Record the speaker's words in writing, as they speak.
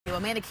A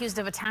man accused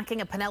of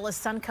attacking a Pinellas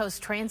Suncoast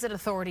Transit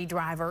Authority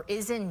driver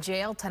is in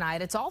jail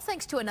tonight. It's all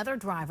thanks to another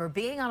driver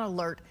being on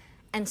alert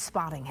and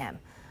spotting him.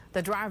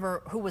 The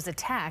driver who was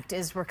attacked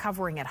is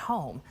recovering at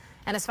home.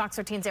 And as Fox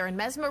 13's Aaron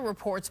Mesmer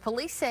reports,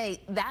 police say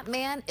that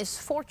man is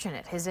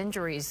fortunate his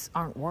injuries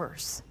aren't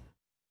worse.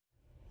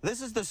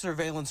 This is the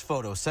surveillance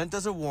photo sent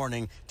as a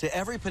warning to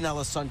every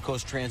Pinellas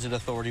Suncoast Transit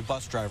Authority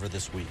bus driver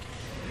this week.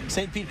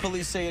 St. Pete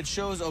police say it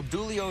shows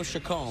Obdulio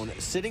Chacon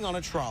sitting on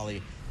a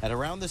trolley at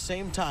around the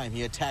same time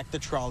he attacked the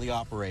trolley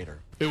operator.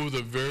 It was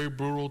a very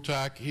brutal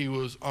attack. He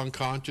was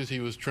unconscious. He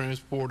was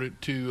transported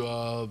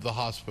to the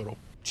hospital.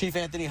 Chief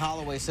Anthony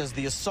Holloway says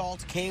the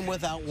assault came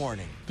without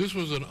warning. This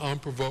was an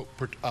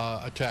unprovoked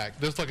attack.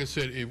 Just like I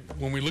said,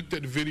 when we looked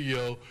at the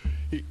video,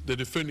 the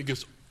defendant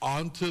gets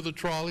onto the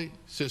trolley,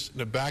 sits in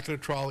the back of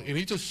the trolley, and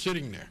he's just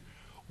sitting there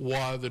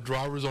while the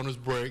driver's on his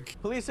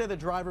break. Police say the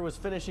driver was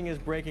finishing his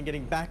break and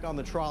getting back on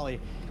the trolley,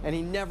 and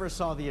he never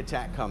saw the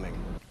attack coming.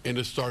 And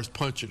it starts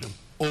punching him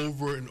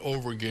over and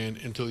over again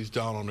until he's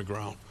down on the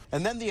ground.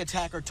 And then the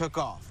attacker took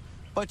off.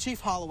 But Chief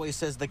Holloway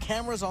says the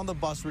cameras on the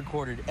bus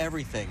recorded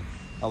everything,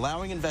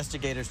 allowing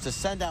investigators to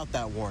send out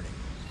that warning.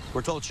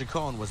 We're told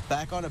Chacon was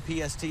back on a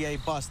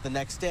PSTA bus the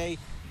next day,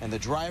 and the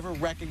driver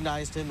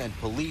recognized him and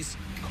police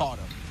caught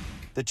him.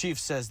 The chief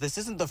says this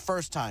isn't the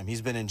first time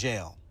he's been in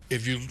jail.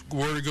 If you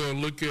were to go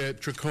and look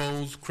at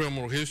Chacon's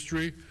criminal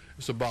history,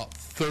 it's about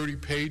 30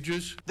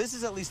 pages. This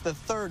is at least the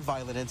third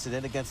violent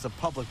incident against a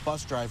public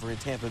bus driver in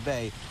Tampa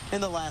Bay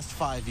in the last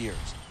 5 years.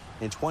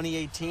 In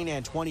 2018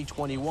 and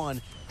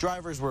 2021,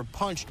 drivers were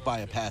punched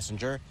by a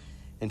passenger.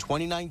 In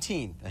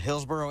 2019, a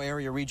Hillsborough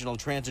area regional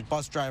transit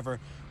bus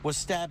driver was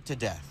stabbed to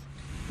death.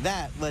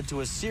 That led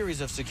to a series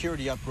of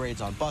security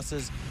upgrades on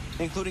buses,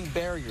 including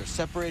barriers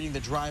separating the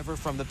driver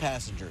from the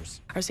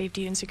passengers. Our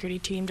safety and security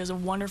team does a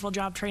wonderful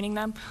job training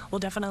them. We'll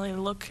definitely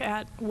look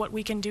at what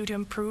we can do to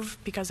improve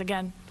because,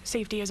 again,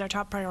 safety is our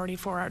top priority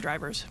for our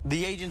drivers.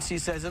 The agency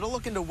says it'll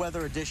look into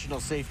whether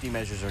additional safety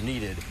measures are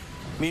needed.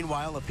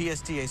 Meanwhile, a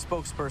PSTA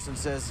spokesperson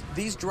says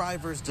these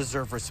drivers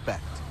deserve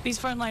respect. These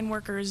frontline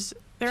workers,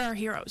 they're our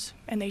heroes,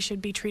 and they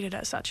should be treated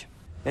as such.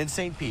 In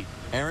St. Pete,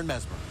 Aaron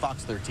Mesmer,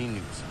 Fox 13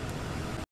 News.